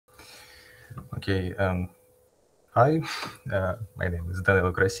Okay, hi, my name is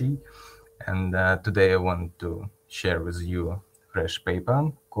Danilo Krasi, and today I want to share with you a fresh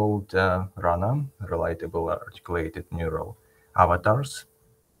paper called Rana, Relightable Articulated Neural Avatars.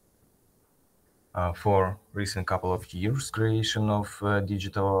 For recent couple of years, creation of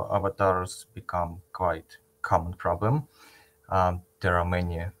digital avatars become quite common problem. There are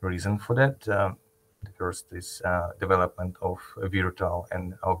many reasons for that. The first is development of virtual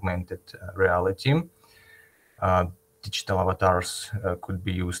and augmented reality. Uh, Digital avatars could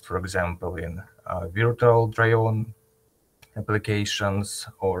be used, for example, in virtual try-on applications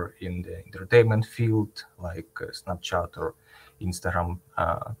or in the entertainment field, like Snapchat or Instagram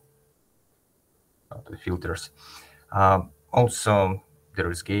filters. Also,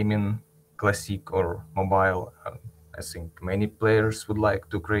 there is gaming, classic or mobile. I think many players would like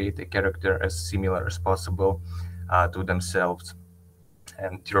to create a character as similar as possible to themselves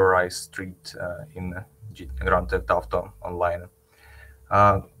and terrorize street in Grand Theft Auto Online.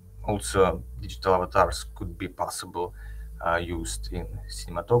 Also, digital avatars could be possible used in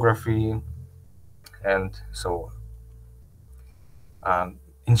cinematography and so on.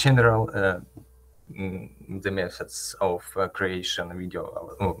 In general, the methods of creation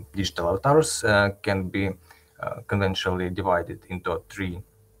video digital avatars can be conventionally divided into three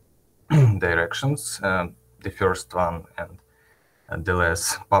directions. The first one and the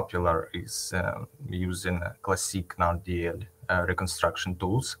less popular is using classic non-DL reconstruction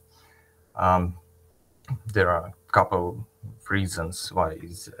tools. There are a couple of reasons why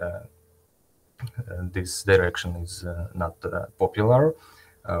this direction is not popular.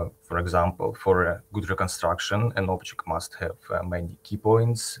 For example, for a good reconstruction, an object must have many key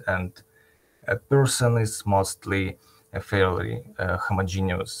points, and a person is mostly a fairly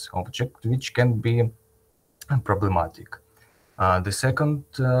homogeneous object, which can be problematic. The second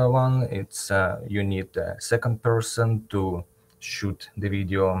one, it's you need a second person to shoot the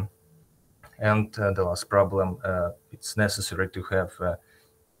video. And the last problem, it's necessary to have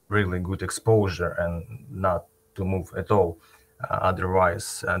really good exposure and not to move at all.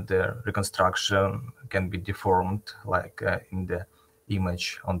 Otherwise, the reconstruction can be deformed, like in the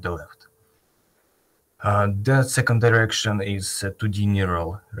image on the left. The second direction is 2D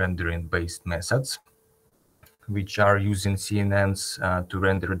neural rendering-based methods, which are using CNNs to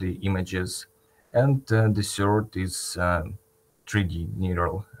render the images. And the third is 3D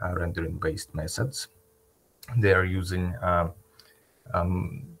neural rendering-based methods. They are using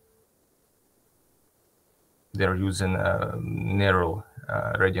narrow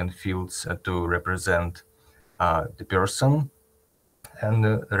radiant fields to represent the person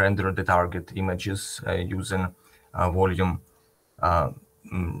and render the target images using volume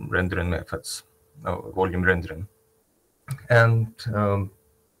rendering methods, volume rendering. And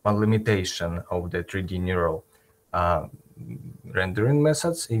one limitation of the 3D neural rendering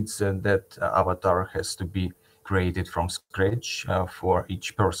methods is that avatar has to be created from scratch for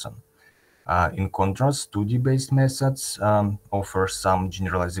each person. In contrast, 2D-based methods offer some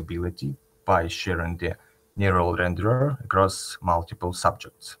generalizability by sharing the neural renderer across multiple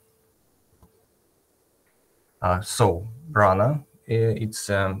subjects. So, Rana, it's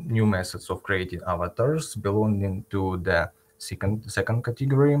new methods of creating avatars belonging to the second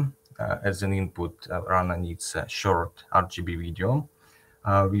category. As an input, Rana needs a short RGB video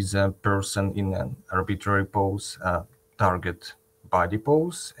with a person in an arbitrary pose, target body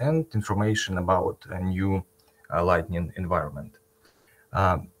pose, and information about a new lighting environment.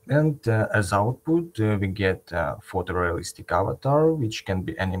 And as output, we get a photorealistic avatar, which can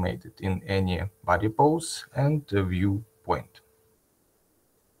be animated in any body pose and viewpoint.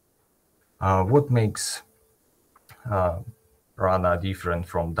 What makes Rana different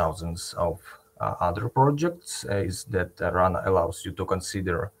from dozens of other projects is that Rana allows you to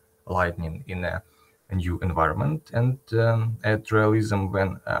consider lighting in a new environment and add realism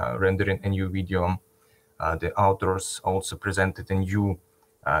when rendering a new video. The authors also presented a new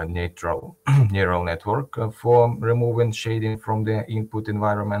neural network for removing shading from the input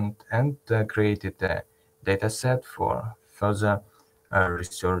environment and created a dataset for further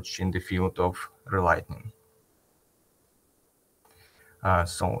research in the field of relighting.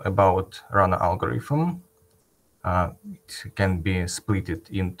 So about Rana algorithm, it can be split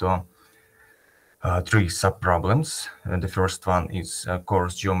into three subproblems. The first one is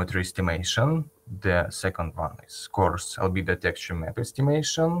coarse geometry estimation. The second one is coarse albedo texture map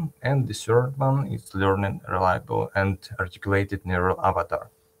estimation. And the third one is learning reliable and articulated neural avatar.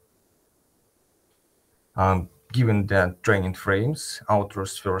 Given the training frames,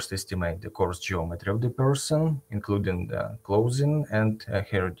 authors first estimate the coarse geometry of the person, including the clothing and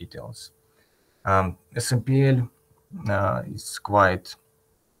hair details. SMPL is quite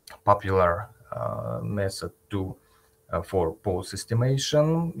popular method for pose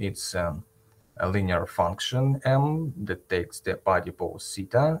estimation. It's a linear function m that takes the body pose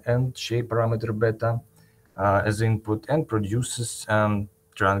theta and shape parameter beta as input and produces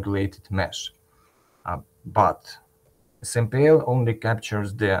triangulated mesh. But SMPL only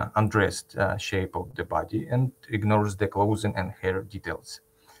captures the undressed shape of the body and ignores the clothing and hair details.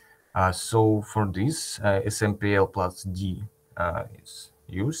 So for this, SMPL plus D is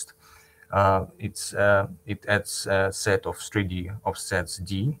used. It adds a set of 3D offsets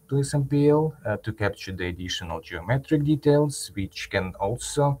D to SMPL to capture the additional geometric details, which can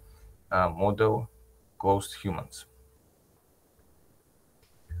also model closed humans.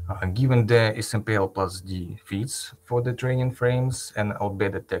 Given the SMPL plus D feeds for the training frames, an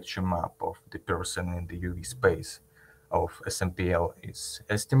albedo texture map of the person in the UV space of SMPL is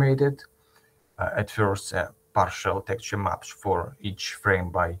estimated. At first, partial texture maps for each frame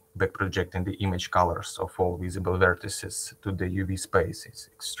by backprojecting the image colors of all visible vertices to the UV space is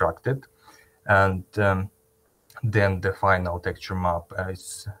extracted. And then the final texture map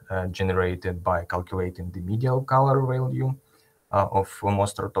is generated by calculating the medial color value of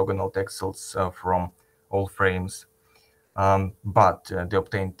most orthogonal texels from all frames. But the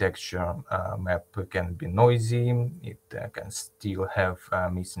obtained texture map can be noisy, it can still have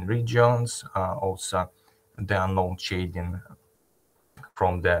missing regions. Also, the unknown shading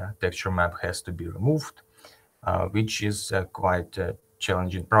from the texture map has to be removed, which is quite a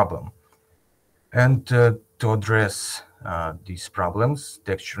challenging problem. And to address these problems,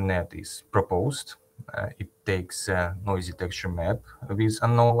 TextureNet is proposed. It takes a noisy texture map with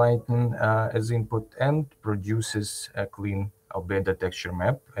unknown lighting as input and produces a clean albedo texture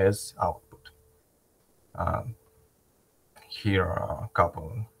map as output. Here are a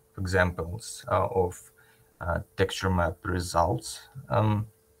couple of examples of texture map results,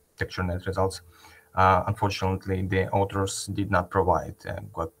 TextureNet results. Unfortunately, the authors did not provide a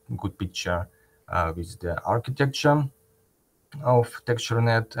good picture with the architecture of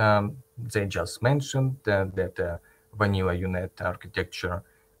TextureNet. They just mentioned that vanilla UNet architecture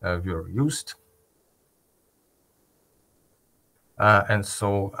were used. And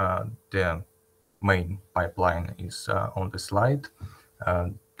so the main pipeline is on the slide.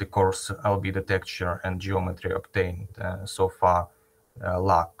 The coarse albedo texture and geometry obtained so far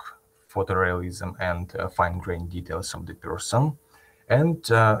lack photorealism and fine-grained details of the person. And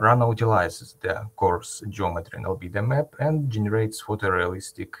Rana utilizes the coarse geometry in albedo map and generates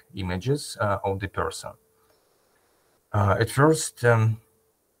photorealistic images of the person. At first,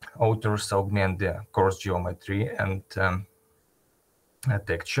 authors augment the coarse geometry and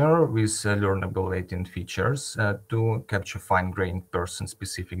texture with learnable latent features to capture fine-grained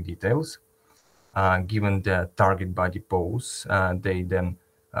person-specific details. Given the target body pose, they then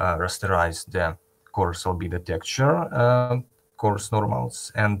rasterize the coarse albedo texture, coarse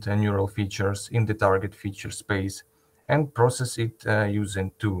normals, and neural features in the target feature space and process it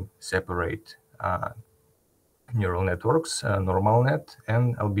using two separate neural networks, normal net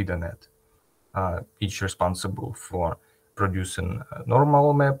and albedo net, each responsible for producing a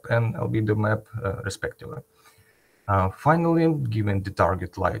normal map and albedo map respectively. Finally, given the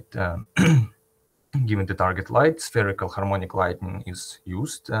target light, spherical harmonic lighting is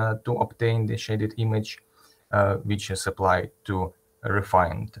used to obtain the shaded image, which is applied to a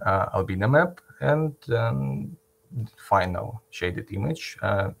refined albedo map, and final shaded image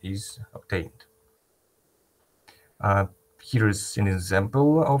is obtained. Here is an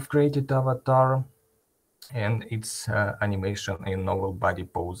example of created avatar and its animation in novel body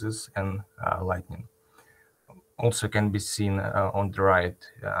poses and lighting. Also can be seen on the right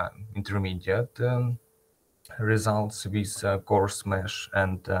intermediate results with coarse mesh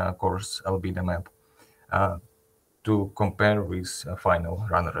and coarse albedo map to compare with final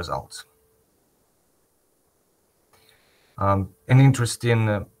Rana results. An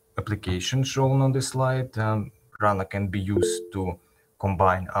interesting application shown on this slide, Rana can be used to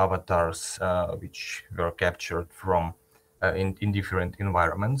combine avatars which were captured from in different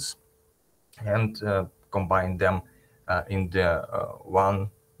environments and combine them in the one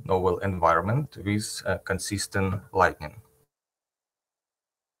novel environment with consistent lighting.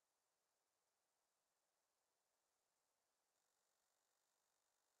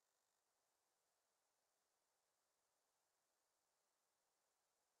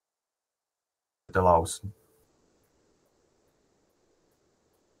 It allows.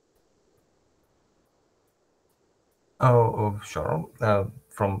 Oh, sure.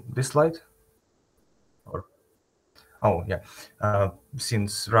 From this slide? Or Oh, yeah.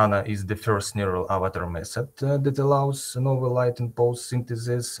 Since Rana is the first neural avatar method that allows novel light and pose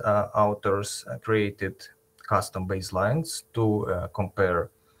synthesis, authors created custom baselines to compare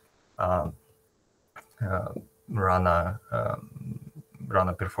uh, Rana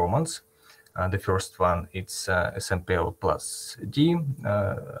performance. The first one, it's SMPL plus D.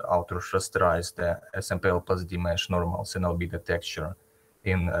 Authors rasterized the SMPL plus D mesh normals and albedo texture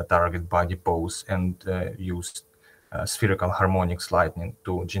in target body pose and used spherical harmonics lightning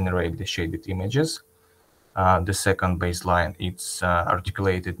to generate the shaded images. The second baseline, it's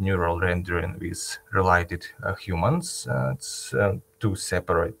articulated neural rendering with related humans. It's two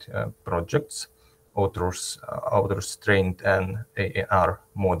separate projects. Authors trained an AAR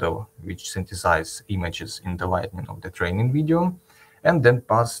model which synthesizes images in the lightning of the training video, and then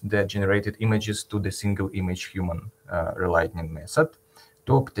pass the generated images to the single image human relighting method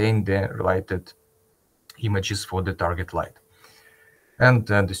to obtain the related images for the target light. And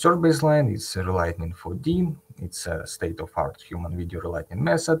the third baseline is Relightning 4D. It's a state-of-art human video relighting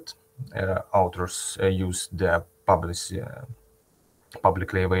method. Authors use the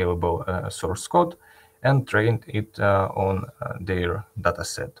publicly available source code and trained it on their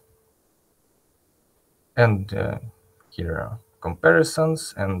dataset. And here are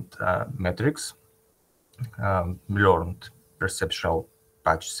comparisons and metrics. Learned perceptual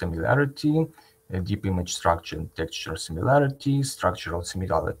patch similarity, deep image structure and texture similarity, structural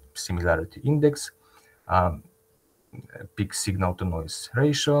similarity index, peak signal to noise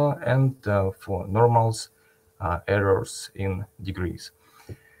ratio, and for normals, errors in degrees.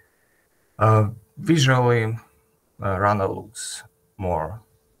 Visually, Rana looks more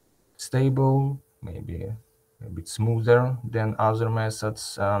stable, maybe a bit smoother than other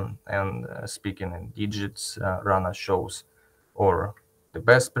methods, and speaking in digits, Rana shows or the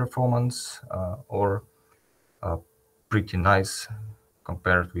best performance or pretty nice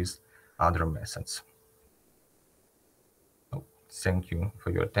compared with other methods. Thank you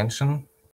for your attention.